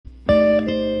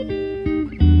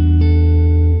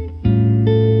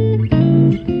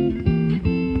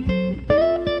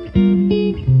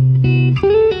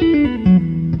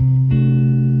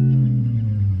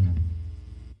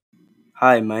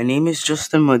Hi, my name is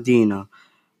Justin Medina.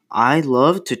 I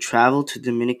love to travel to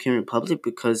Dominican Republic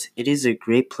because it is a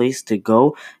great place to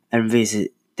go and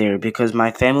visit there because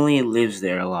my family lives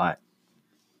there a lot.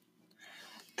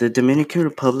 The Dominican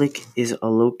Republic is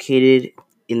located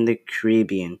in the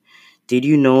Caribbean. Did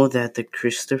you know that the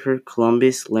Christopher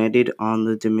Columbus landed on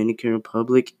the Dominican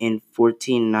Republic in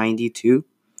 1492,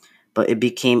 but it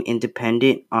became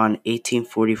independent on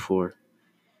 1844?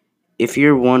 If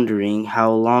you're wondering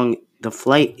how long the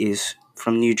flight is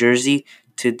from New Jersey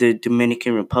to the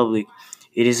Dominican Republic,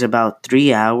 it is about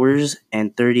 3 hours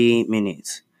and 38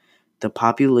 minutes. The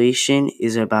population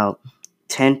is about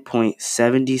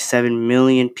 10.77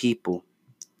 million people.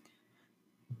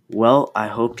 Well, I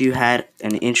hope you had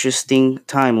an interesting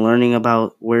time learning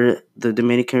about where the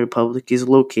Dominican Republic is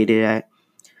located at.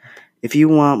 If you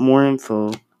want more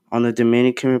info on the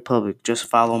Dominican Republic, just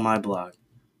follow my blog.